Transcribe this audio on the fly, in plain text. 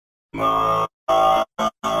mind?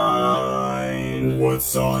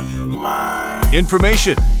 What's on your mind?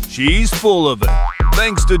 Information. She's full of it.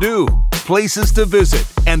 Things to do, places to visit,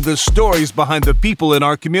 and the stories behind the people in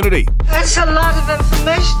our community. That's a lot of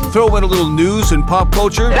information. Throw in a little news and pop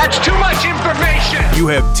culture. That's too much information. You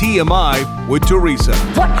have TMI with Teresa.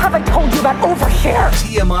 What have I told you about overshare?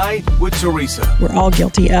 TMI with Teresa. We're all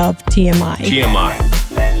guilty of TMI. TMI.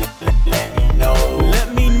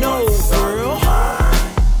 Let me know, girl.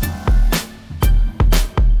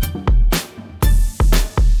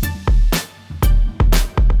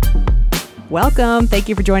 Welcome. Thank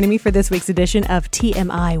you for joining me for this week's edition of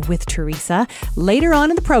TMI with Teresa. Later on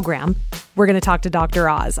in the program, we're going to talk to Dr.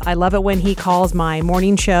 Oz. I love it when he calls my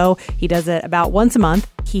morning show. He does it about once a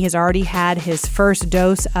month. He has already had his first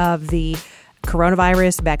dose of the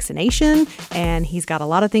coronavirus vaccination, and he's got a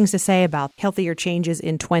lot of things to say about healthier changes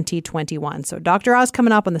in 2021. So Dr. Oz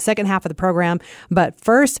coming up on the second half of the program. But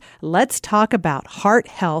first, let's talk about heart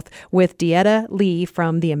health with Dieta Lee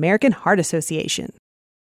from the American Heart Association.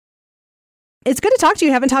 It's good to talk to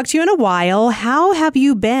you. I haven't talked to you in a while. How have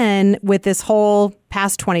you been with this whole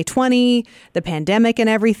past 2020, the pandemic and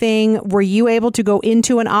everything? Were you able to go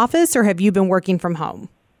into an office or have you been working from home?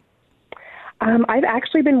 I've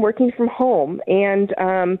actually been working from home and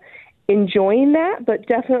enjoying that, but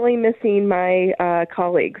definitely missing my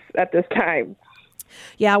colleagues at this time.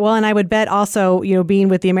 Yeah, well, and I would bet also, being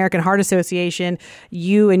with the American Heart Association,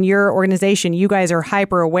 you and your organization, you guys are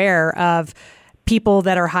hyper aware of people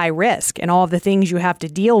that are high risk and all of the things you have to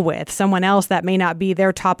deal with. Someone else that may not be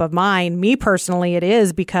their top of mind. Me personally, it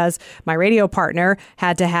is because my radio partner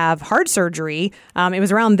had to have heart surgery. It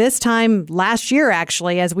was around this time last year,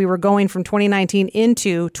 actually, as we were going from 2019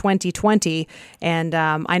 into 2020. And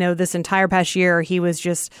I know this entire past year, he was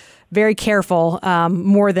just very careful,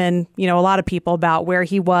 more than, a lot of people about where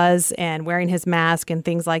he was and wearing his mask and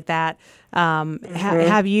things like that.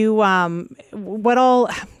 Have you, how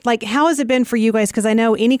has it been for you guys? Because I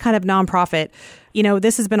know any kind of nonprofit,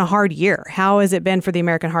 this has been a hard year. How has it been for the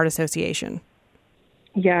American Heart Association?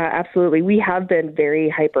 Yeah, absolutely. We have been very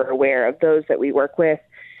hyper aware of those that we work with,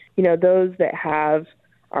 those that have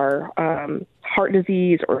our heart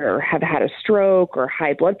disease or have had a stroke or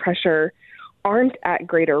high blood pressure aren't at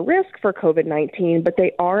greater risk for COVID-19, but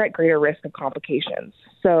they are at greater risk of complications.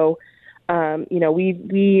 So,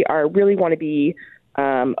 we are really want to be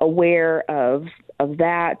aware of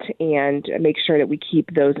that and make sure that we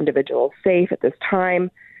keep those individuals safe at this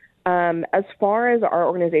time. As far as our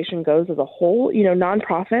organization goes as a whole,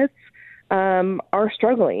 nonprofits are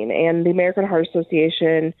struggling, and the American Heart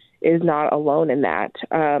Association is not alone in that.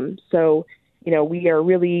 We are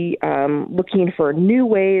really looking for new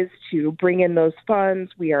ways to bring in those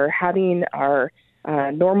funds. We are having our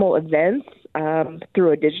normal events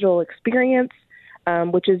through a digital experience,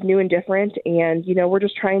 which is new and different. And, we're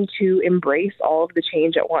just trying to embrace all of the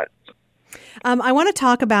change at once. I want to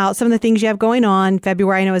talk about some of the things you have going on.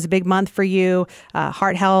 February, I know, is a big month for you,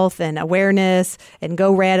 heart health and awareness and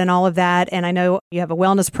Go Red and all of that. And I know you have a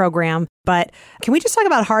wellness program. But can we just talk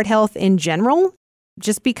about heart health in general?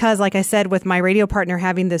 Just because, like I said, with my radio partner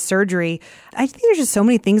having this surgery, I think there's just so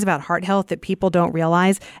many things about heart health that people don't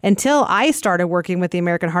realize. Until I started working with the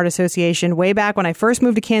American Heart Association way back when I first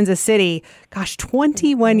moved to Kansas City,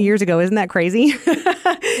 21 years ago. Isn't that crazy?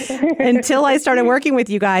 Until I started working with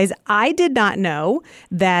you guys, I did not know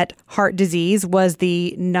that heart disease was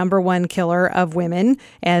the number one killer of women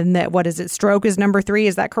and that, stroke is number 3.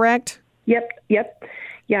 Is that correct? Yep.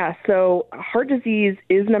 Yeah, so heart disease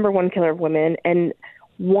is number one killer of women, and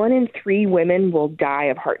 1 in 3 women will die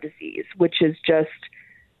of heart disease, which is just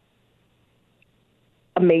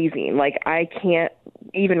amazing. I can't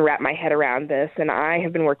even wrap my head around this, and I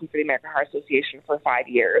have been working for the American Heart Association for 5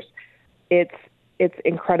 years. It's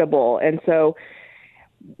incredible. And so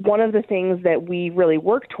one of the things that we really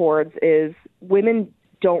work towards is women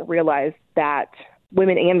don't realize that,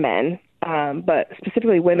 women and men, but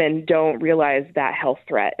specifically women don't realize that health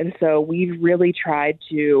threat. And so we've really tried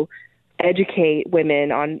to educate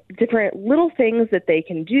women on different little things that they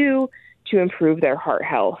can do to improve their heart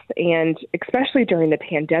health. And especially during the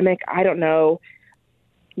pandemic, I don't know,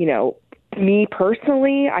 me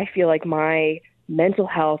personally, I feel like my mental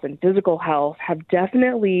health and physical health have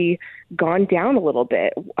definitely gone down a little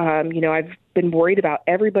bit. I've been worried about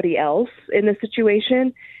everybody else in this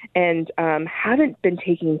situation and haven't been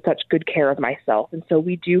taking such good care of myself. And so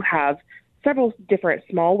we do have several different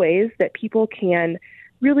small ways that people can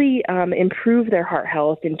really improve their heart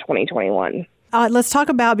health in 2021. Let's talk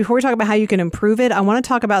about, before we talk about how you can improve it, I want to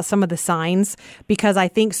talk about some of the signs, because I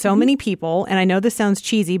think so many people, and I know this sounds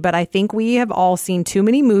cheesy, but I think we have all seen too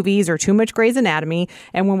many movies or too much Grey's Anatomy.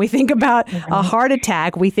 And when we think about a heart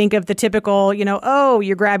attack, we think of the typical, oh,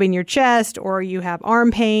 you're grabbing your chest or you have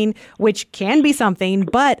arm pain, which can be something,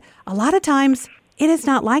 but a lot of times it is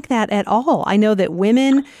not like that at all. I know that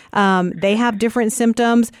women, they have different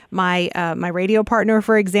symptoms. My radio partner,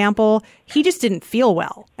 for example, he just didn't feel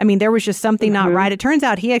well. I mean, there was just something not right. It turns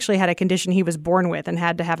out he actually had a condition he was born with and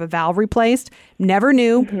had to have a valve replaced. Never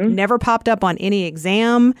knew, never popped up on any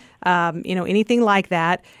exam, anything like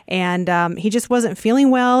that. And he just wasn't feeling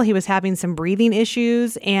well. He was having some breathing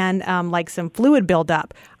issues and like some fluid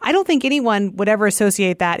buildup. I don't think anyone would ever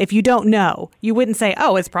associate that. If you don't know, you wouldn't say,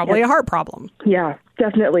 oh, it's probably a heart problem. Yeah,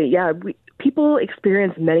 definitely. Yeah, people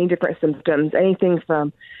experience many different symptoms, anything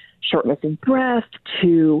from shortness of breath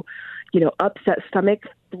to, upset stomach,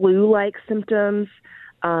 flu-like symptoms,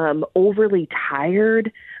 overly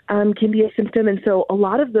tired can be a symptom. And so a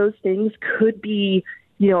lot of those things could be,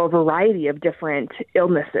 a variety of different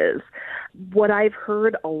illnesses. What I've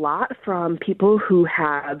heard a lot from people who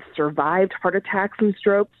have survived heart attacks and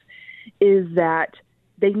strokes is that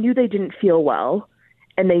they knew they didn't feel well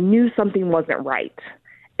and they knew something wasn't right.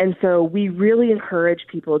 And so we really encourage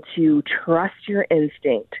people to trust your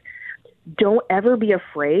instinct. Don't ever be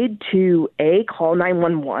afraid to call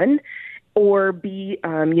 911 or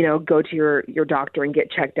go to your doctor and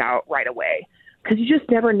get checked out right away, because you just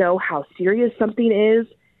never know how serious something is.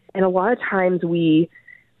 And a lot of times we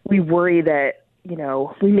worry that,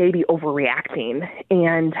 we may be overreacting.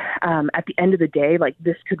 And at the end of the day,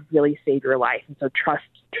 this could really save your life. And so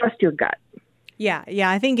trust your gut. Yeah.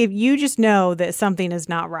 I think if you just know that something is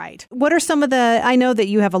not right. What are some of I know that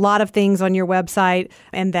you have a lot of things on your website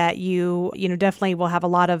and that you definitely will have a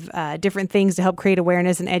lot of different things to help create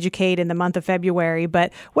awareness and educate in the month of February.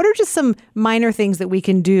 But what are just some minor things that we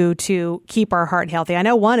can do to keep our heart healthy? I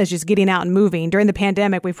know one is just getting out and moving. During the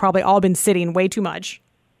pandemic, we've probably all been sitting way too much.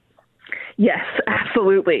 Yes,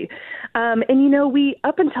 absolutely. And, we,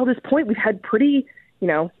 up until this point, we've had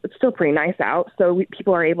it's still pretty nice out, so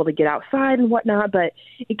people are able to get outside and whatnot, but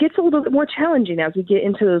it gets a little bit more challenging as we get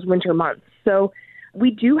into those winter months. So we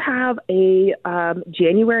do have a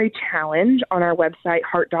January challenge on our website,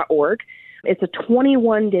 heart.org. It's a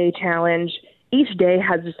 21-day challenge. Each day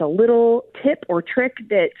has just a little tip or trick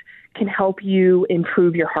that can help you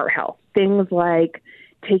improve your heart health. Things like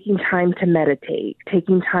taking time to meditate,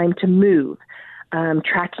 taking time to move,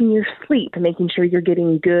 tracking your sleep, making sure you're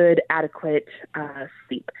getting good, adequate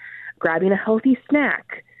sleep, grabbing a healthy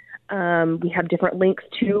snack. We have different links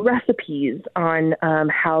to recipes on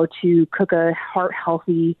how to cook a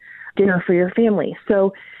heart-healthy dinner for your family.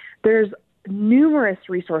 So there's numerous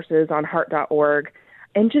resources on heart.org,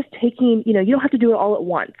 and just taking, you don't have to do it all at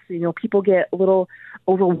once. People get a little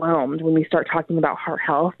overwhelmed when we start talking about heart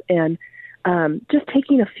health, and just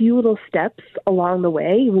taking a few little steps along the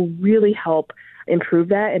way will really help improve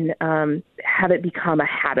that and have it become a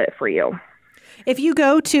habit for you. If you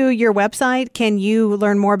go to your website, can you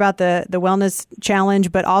learn more about the Wellness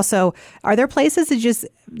Challenge, but also are there places that just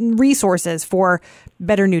resources for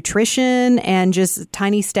better nutrition and just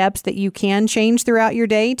tiny steps that you can change throughout your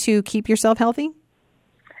day to keep yourself healthy?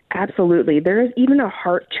 Absolutely. There is even a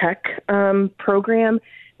heart check program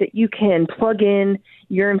that you can plug in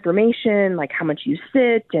your information, like how much you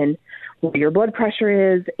sit and what your blood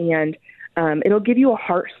pressure is, and it'll give you a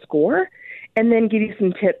heart score and then give you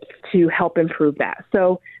some tips to help improve that.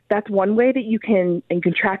 So that's one way that you can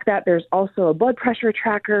track that. There's also a blood pressure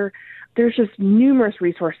tracker. There's just numerous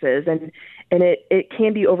resources, and it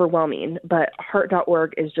can be overwhelming, but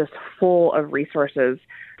heart.org is just full of resources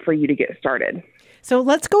for you to get started. So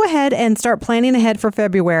let's go ahead and start planning ahead for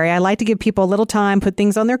February. I like to give people a little time, put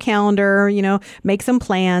things on their calendar, make some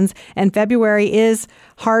plans. And February is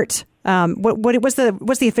Heart. What's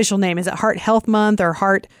the official name? Is it Heart Health Month or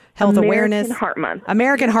Heart Health Awareness? American Heart Month.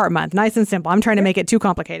 American Heart Month. Nice and simple. I'm trying to make it too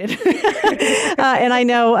complicated. And I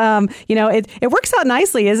know, it works out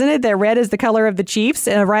nicely, isn't it? That red is the color of the Chiefs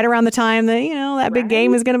right around the time that, that big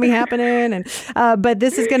game is going to be happening. And but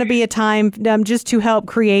this is going to be a time just to help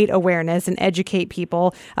create awareness and educate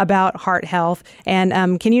people about heart health.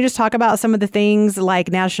 And can you just talk about some of the things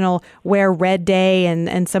like National Wear Red Day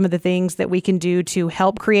and some of the things that we can do to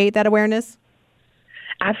help create that awareness?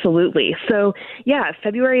 Absolutely. So,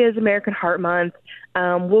 February is American Heart Month.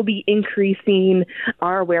 We'll be increasing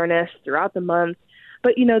our awareness throughout the month,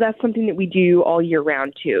 but, that's something that we do all year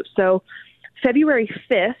round, too. So February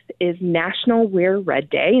 5th is National Wear Red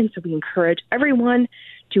Day, and so we encourage everyone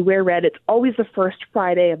to wear red. It's always the first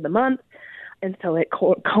Friday of the month. And so it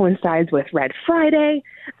coincides with Red Friday.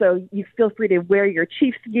 So you feel free to wear your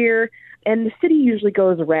Chiefs gear. And the city usually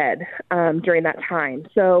goes red during that time.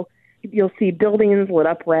 So you'll see buildings lit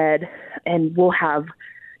up red, and we'll have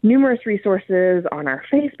numerous resources on our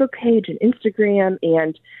Facebook page and Instagram,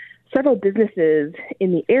 and several businesses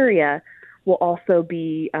in the area will also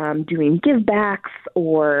be doing give backs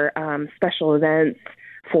or special events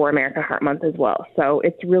for American Heart Month as well. So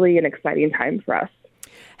it's really an exciting time for us.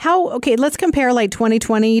 Okay, let's compare like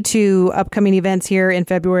 2020 to upcoming events here in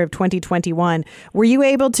February of 2021. Were you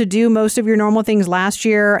able to do most of your normal things last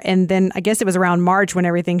year? And then I guess it was around March when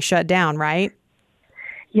everything shut down, right?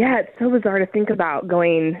 Yeah, it's so bizarre to think about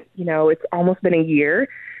going, it's almost been a year.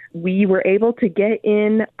 We were able to get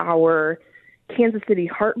in our Kansas City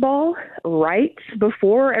Heart Ball right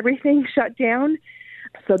before everything shut down.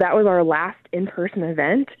 So that was our last in-person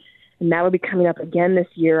event. And that will be coming up again this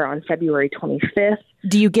year on February 25th.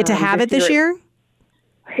 Do you get to have it this year?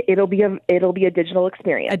 It'll be a digital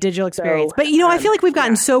experience. A digital experience. So, but, I feel like we've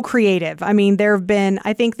gotten so creative. I mean,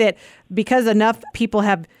 I think that because enough people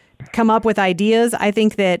have come up with ideas, I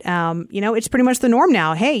think that, it's pretty much the norm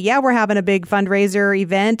now. Hey, yeah, we're having a big fundraiser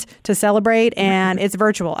event to celebrate, and it's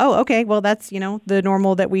virtual. Oh, okay. Well, that's, the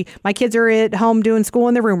normal that my kids are at home doing school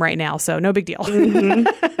in their room right now, so no big deal.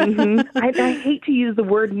 I hate to use the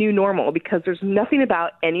word new normal because there's nothing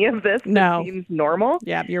about any of this that seems normal.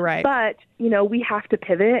 Yeah, you're right. But, we have to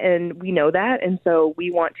pivot, and we know that, and so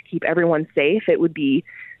we want to keep everyone safe. It would be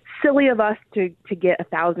silly of us to get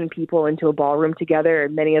 1,000 people into a ballroom together,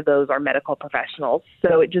 and many of those are medical professionals.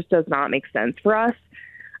 So it just does not make sense for us.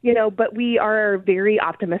 But we are very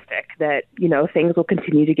optimistic that, things will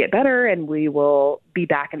continue to get better and we will be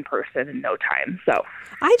back in person in no time. So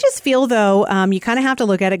I just feel, though, you kind of have to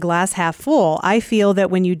look at it glass half full. I feel that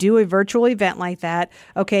when you do a virtual event like that,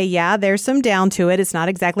 okay, yeah, there's some down to it. It's not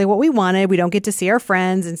exactly what we wanted. We don't get to see our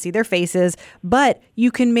friends and see their faces, but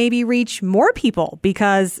you can maybe reach more people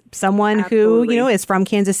because someone who, is from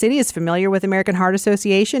Kansas City is familiar with American Heart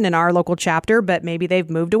Association and our local chapter, but maybe they've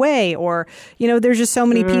moved away or, there's just so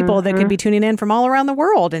many people that could be tuning in from all around the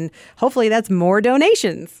world. And hopefully that's more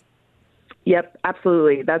donations. Yep,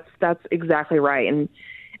 absolutely. That's exactly right.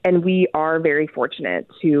 And we are very fortunate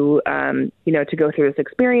to, to go through this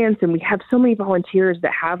experience. And we have so many volunteers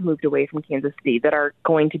that have moved away from Kansas City that are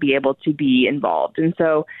going to be able to be involved. And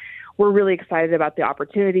so we're really excited about the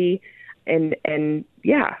opportunity. And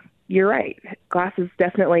yeah, you're right. Glass is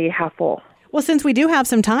definitely half full. Well, since we do have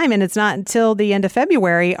some time and it's not until the end of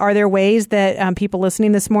February, are there ways that people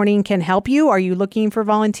listening this morning can help you? Are you looking for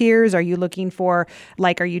volunteers? Are you looking for,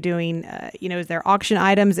 are you doing, is there auction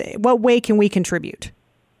items? What way can we contribute?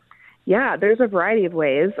 Yeah, there's a variety of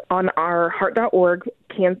ways. On our heart.org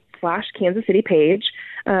 /Kansas City page,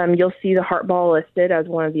 you'll see the Heart Ball listed as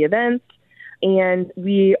one of the events. And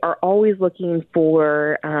we are always looking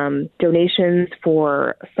for donations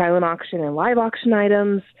for silent auction and live auction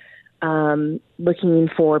items. Looking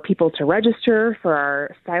for people to register for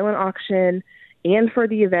our silent auction and for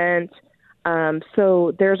the event.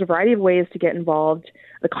 So there's a variety of ways to get involved.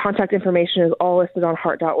 The contact information is all listed on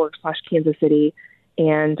heart.org /Kansas City,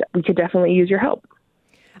 and we could definitely use your help.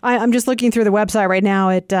 I'm just looking through the website right now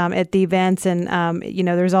at the events, and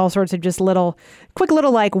there's all sorts of just quick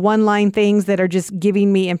little one-line things that are just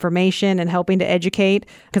giving me information and helping to educate.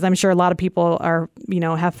 Because I'm sure a lot of people are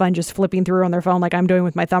have fun just flipping through on their phone, like I'm doing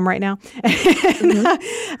with my thumb right now.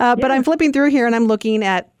 But I'm flipping through here, and I'm looking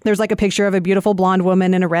at. There's a picture of a beautiful blonde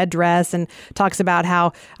woman in a red dress, and talks about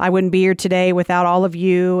how I wouldn't be here today without all of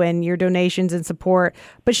you and your donations and support.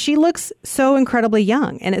 But she looks so incredibly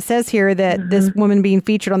young, and it says here that this woman being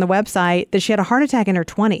featured on the website that she had a heart attack in her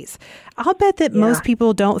 20s. I'll bet that most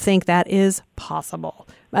people don't think that is possible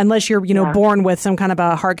unless you're, born with some kind of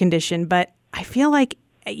a heart condition. But I feel like,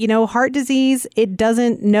 heart disease, it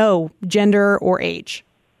doesn't know gender or age.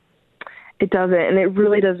 It doesn't, and it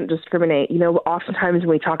really doesn't discriminate. Oftentimes when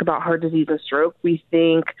we talk about heart disease and stroke, we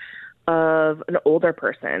think of an older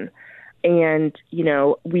person. And,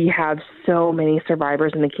 we have so many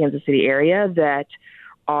survivors in the Kansas City area that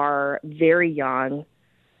are very young,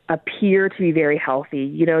 appear to be very healthy.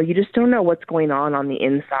 You just don't know what's going on the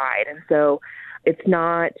inside. And so it's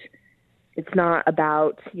not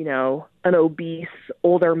about, an obese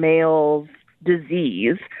older male's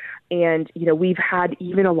disease. And, we've had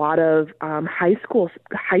even a lot of high school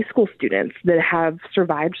students that have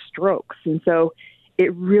survived strokes. And so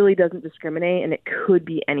it really doesn't discriminate, and it could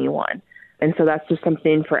be anyone. And so that's just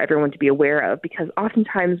something for everyone to be aware of, because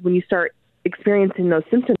oftentimes when you start experiencing those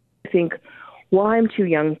symptoms, you think, well, I'm too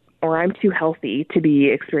young or I'm too healthy to be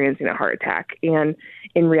experiencing a heart attack. And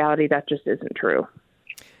in reality, that just isn't true.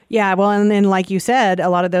 Yeah, well, and then like you said, a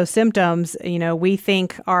lot of those symptoms, we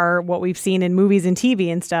think are what we've seen in movies and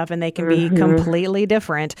TV and stuff, and they can be completely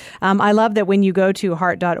different. I love that when you go to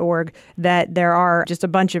heart.org that there are just a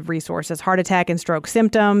bunch of resources, heart attack and stroke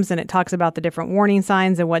symptoms, and it talks about the different warning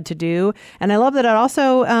signs and what to do. And I love that it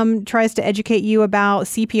also tries to educate you about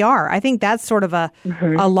CPR. I think that's sort of a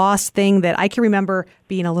lost thing that I can remember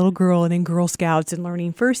being a little girl and in Girl Scouts and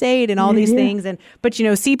learning first aid and all these things. But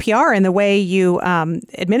CPR and the way you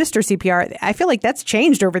administer CPR, I feel like that's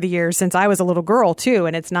changed over the years since I was a little girl too.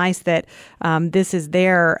 And it's nice that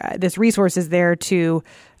this resource is there to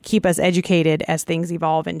keep us educated as things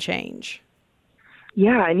evolve and change.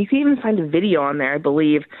 Yeah, and you can even find a video on there, I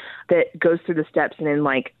believe, that goes through the steps, and in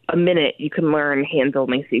like a minute you can learn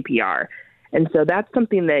hands-only CPR. And so that's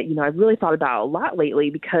something that, I've really thought about a lot lately,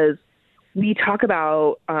 because we talk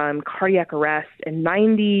about cardiac arrest, and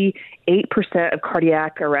 98% of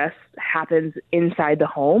cardiac arrest happens inside the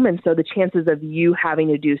home. And so the chances of you having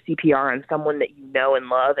to do CPR on someone that you know and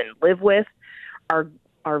love and live with are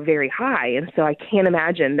very high. And so I can't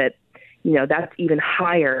imagine that, that's even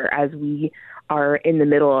higher as we are in the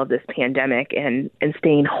middle of this pandemic and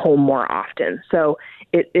staying home more often. So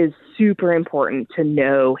it is super important to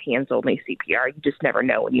know hands-only CPR. You just never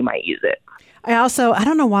know when you might use it. I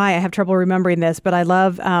don't know why I have trouble remembering this, but I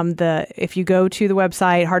love if you go to the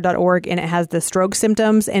website, heart.org, and it has the stroke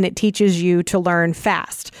symptoms, and it teaches you to learn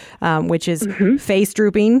FAST, which is face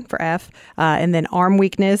drooping for F, and then arm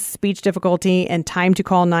weakness, speech difficulty, and time to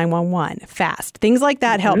call 911. FAST. Things like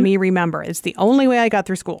that help me remember. It's the only way I got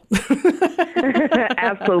through school.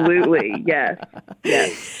 Absolutely.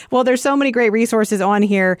 Yes. Well, there's so many great resources on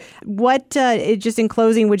here. What, just in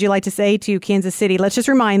closing, would you like to say to Kansas City? Let's just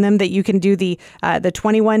remind them that you can do the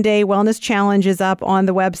 21-day wellness challenge is up on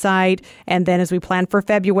the website. And then as we plan for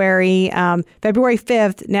February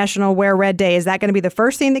 5th, National Wear Red Day, is that going to be the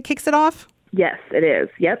first thing that kicks it off? Yes, it is.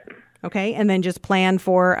 Yep. Okay. And then just plan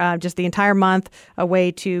for just the entire month, a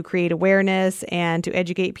way to create awareness and to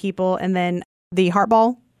educate people. And then the Heart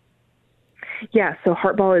Ball? Yeah. So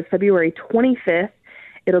Heart Ball is February 25th.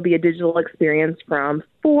 It'll be a digital experience from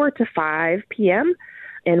 4 to 5 p.m.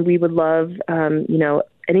 And we would love,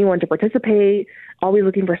 anyone to participate. Always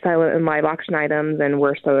looking for silent and live auction items, and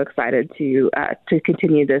we're so excited to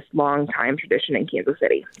continue this long time tradition in Kansas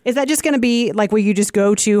City. Is that just going to be like, will you just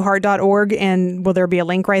go to heart.org and will there be a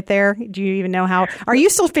link right there? Do you even know how? Are you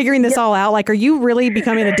still figuring this all out? Like, are you really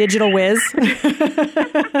becoming a digital whiz?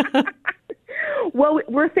 Well,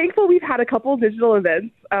 we're thankful we've had a couple of digital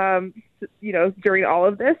events, during all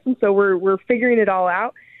of this, and so we're figuring it all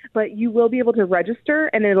out. But you will be able to register,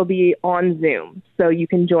 and it'll be on Zoom, so you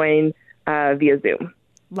can join via Zoom.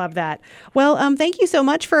 Love that. Well, thank you so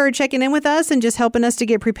much for checking in with us and just helping us to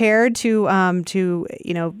get prepared to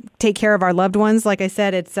take care of our loved ones. Like I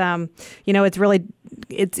said, it's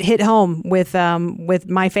hit home with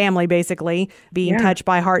my family, basically being touched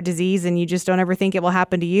by heart disease, and you just don't ever think it will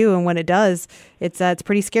happen to you. And when it does, it's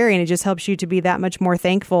pretty scary, and it just helps you to be that much more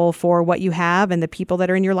thankful for what you have and the people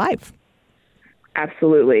that are in your life.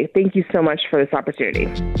 Absolutely. Thank you so much for this opportunity.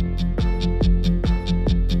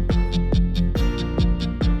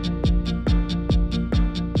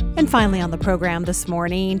 And finally on the program this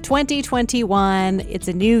morning, 2021, it's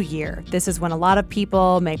a new year. This is when a lot of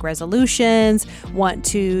people make resolutions, want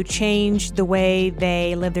to change the way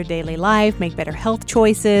they live their daily life, make better health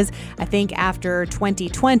choices. I think after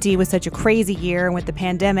 2020 was such a crazy year, and with the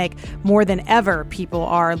pandemic, more than ever, people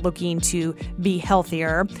are looking to be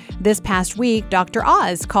healthier. This past week, Dr.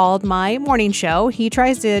 Oz called my morning show. He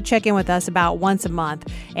tries to check in with us about once a month,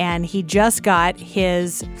 and he just got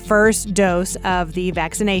his first dose of the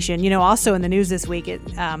vaccination. Also in the news this week,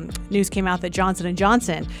 news came out that Johnson &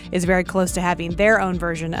 Johnson is very close to having their own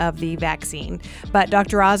version of the vaccine. But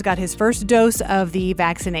Dr. Oz got his first dose of the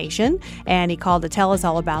vaccination, and he called to tell us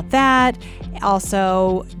all about that.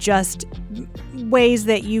 Also, just ways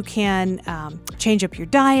that you can change up your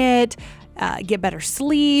diet, get better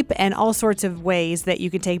sleep, and all sorts of ways that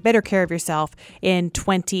you can take better care of yourself in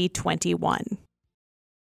 2021.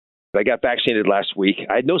 I got vaccinated last week.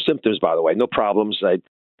 I had no symptoms, by the way, no problems. I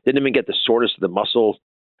didn't even get the soreness of the muscle.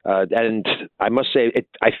 And I must say,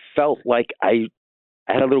 I felt like I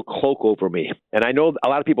had a little cloak over me. And I know a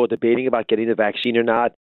lot of people are debating about getting the vaccine or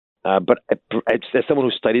not. But as someone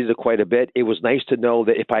who studies it quite a bit, it was nice to know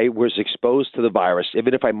that if I was exposed to the virus,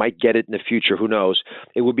 even if I might get it in the future, who knows,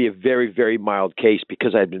 it would be a very, very mild case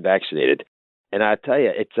because I had been vaccinated. And I tell you,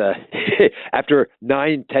 it's after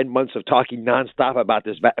 9-10 months of talking nonstop about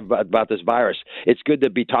this virus, it's good to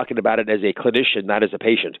be talking about it as a clinician, not as a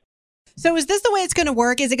patient. So is this the way it's going to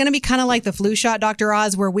work? Is it going to be kind of like the flu shot, Dr.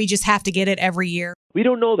 Oz, where we just have to get it every year? We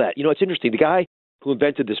don't know that. It's interesting. The guy who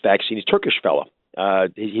invented this vaccine, he's a Turkish fellow.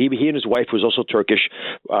 He and his wife was also Turkish,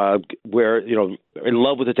 where, in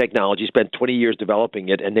love with the technology, spent 20 years developing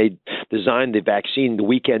it, and they designed the vaccine the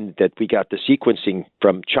weekend that we got the sequencing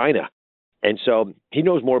from China. And so he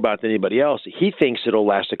knows more about it than anybody else. He thinks it'll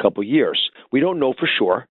last a couple years. We don't know for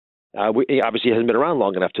sure. Obviously, it hasn't been around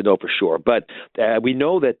long enough to know for sure. But we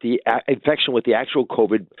know that the infection with the actual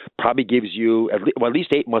COVID probably gives you at least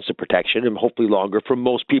 8 months of protection, and hopefully longer for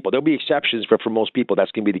most people. There'll be exceptions, but for most people,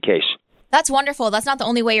 that's going to be the case. That's wonderful. That's not the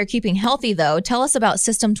only way you're keeping healthy, though. Tell us about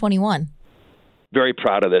System 21. Very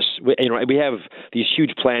proud of this. We have these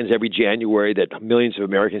huge plans every January that millions of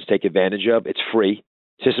Americans take advantage of. It's free.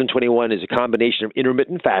 System 21 is a combination of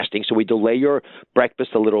intermittent fasting, so we delay your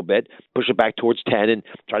breakfast a little bit, push it back towards 10, and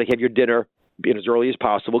try to have your dinner as early as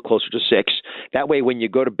possible, closer to 6. That way, when you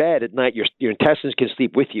go to bed at night, your intestines can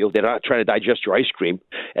sleep with you. They're not trying to digest your ice cream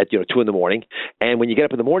at 2 in the morning. And when you get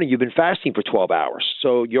up in the morning, you've been fasting for 12 hours,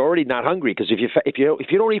 so you're already not hungry. Because if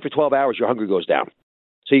you don't eat for 12 hours, your hunger goes down.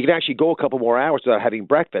 So you can actually go a couple more hours without having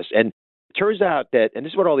breakfast. And it turns out that, and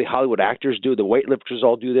this is what all the Hollywood actors do, the weightlifters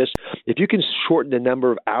all do this, if you can shorten the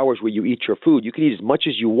number of hours where you eat your food, you can eat as much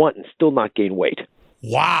as you want and still not gain weight.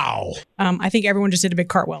 Wow. I think everyone just did a big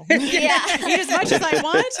cartwheel. Yeah. Eat as much as I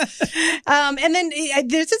want. And then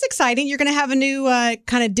this is exciting. You're going to have a new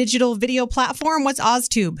kind of digital video platform. What's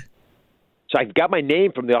OzTube? So I got my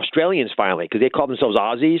name from the Australians finally, because they call themselves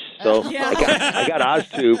Aussies. So I got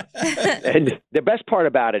OzTube. And the best part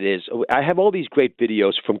about it is I have all these great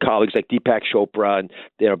videos from colleagues like Deepak Chopra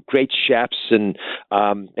and great chefs and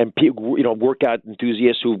people, workout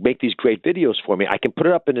enthusiasts who make these great videos for me. I can put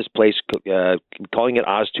it up in this place, calling it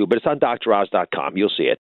OzTube, but it's on DrOz.com. You'll see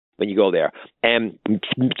it when you go there. And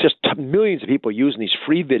just millions of people using these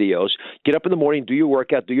free videos. Get up in the morning, do your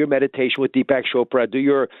workout, do your meditation with Deepak Chopra, do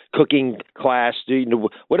your cooking class, do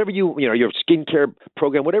whatever your skincare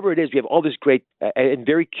program, whatever it is. We have all this great and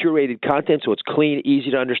very curated content, so it's clean,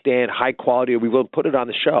 easy to understand, high quality. We will put it on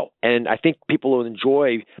the show. And I think people will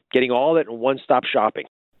enjoy getting all that in one-stop shopping.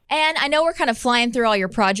 And I know we're kind of flying through all your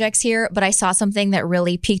projects here, but I saw something that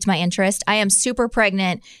really piqued my interest. I am super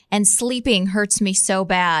pregnant and sleeping hurts me so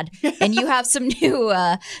bad. And you have some new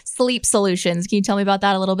sleep solutions. Can you tell me about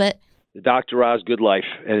that a little bit? The Dr. Oz Good Life,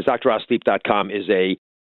 and it's drozsleep.com,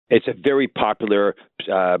 it's a very popular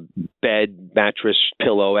bed, mattress,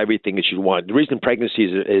 pillow, everything that you want. The reason pregnancy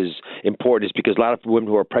is important is because a lot of women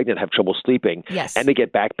who are pregnant have trouble sleeping. Yes. And they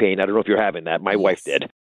get back pain. I don't know if you're having that. My wife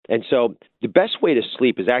did. And so the best way to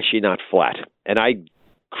sleep is actually not flat. And I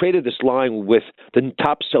created this line with the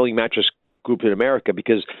top-selling mattress group in America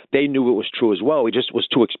because they knew it was true as well. It just was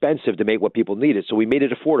too expensive to make what people needed. So we made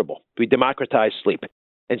it affordable. We democratized sleep.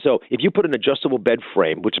 And so if you put an adjustable bed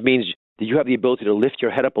frame, which means that you have the ability to lift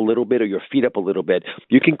your head up a little bit or your feet up a little bit,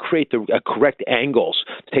 you can create the correct angles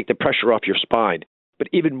to take the pressure off your spine. But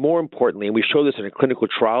even more importantly, and we show this in a clinical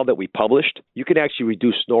trial that we published, you can actually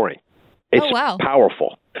reduce snoring. It's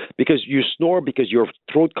powerful because you snore because your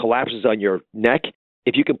throat collapses on your neck.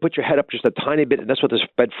 If you can put your head up just a tiny bit, and that's what this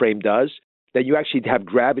bed frame does, then you actually have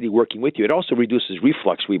gravity working with you. It also reduces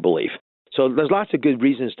reflux, we believe. So there's lots of good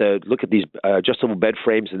reasons to look at these adjustable bed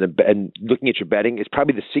frames and looking at your bedding. It's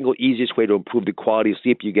probably the single easiest way to improve the quality of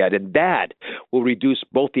sleep you get, and that will reduce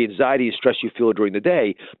both the anxiety and stress you feel during the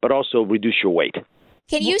day, but also reduce your weight.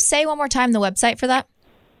 Can you say one more time the website for that?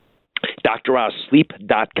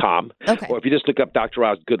 DrOzSleep.com. Okay. Or if you just look up Dr.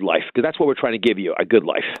 Oz Good Life, because that's what we're trying to give you, a good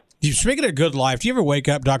life. Speaking of good life, do you ever wake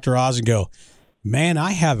up, Dr. Oz, and go, man,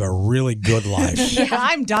 I have a really good life? Yeah,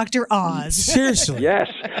 I'm Dr. Oz. Seriously. Yes,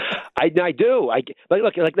 I do.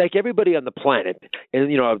 Like everybody on the planet,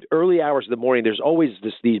 and early hours of the morning, there's always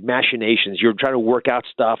these machinations. You're trying to work out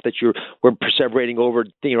stuff that we're perseverating over.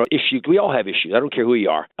 Issues. We all have issues. I don't care who you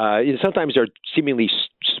are. Sometimes they're seemingly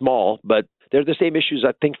small, but they're the same issues,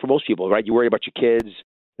 I think, for most people, right? You worry about your kids.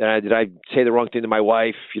 Did I say the wrong thing to my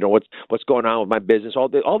wife? What's going on with my business? All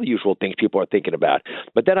the usual things people are thinking about.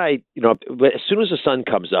 But then as soon as the sun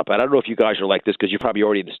comes up, and I don't know if you guys are like this because you're probably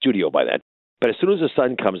already in the studio by then, but as soon as the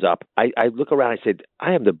sun comes up, I look around and I say,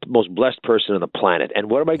 I am the most blessed person on the planet. And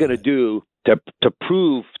what am I going to do to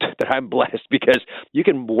prove that I'm blessed? Because you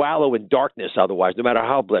can wallow in darkness otherwise, no matter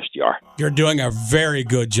how blessed you are. You're doing a very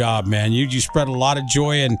good job, man. You spread a lot of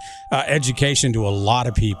joy and education to a lot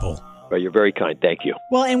of people. Well, you're very kind. Thank you.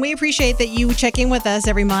 Well, and we appreciate that you check in with us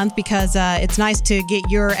every month because it's nice to get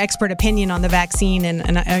your expert opinion on the vaccine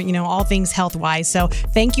and all things health-wise. So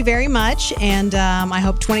thank you very much. And I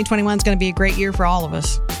hope 2021 is going to be a great year for all of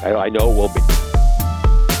us. I know it will be.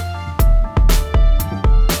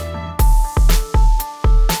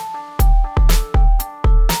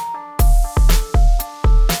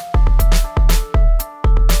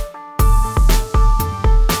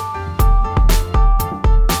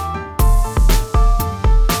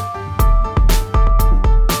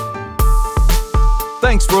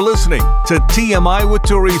 listening to TMI with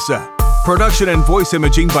Teresa. Production and voice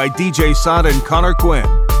imaging by DJ Sod and Connor Quinn.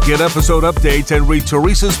 Get episode updates and read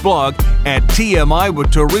Teresa's blog at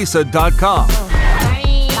tmiwithteresa.com.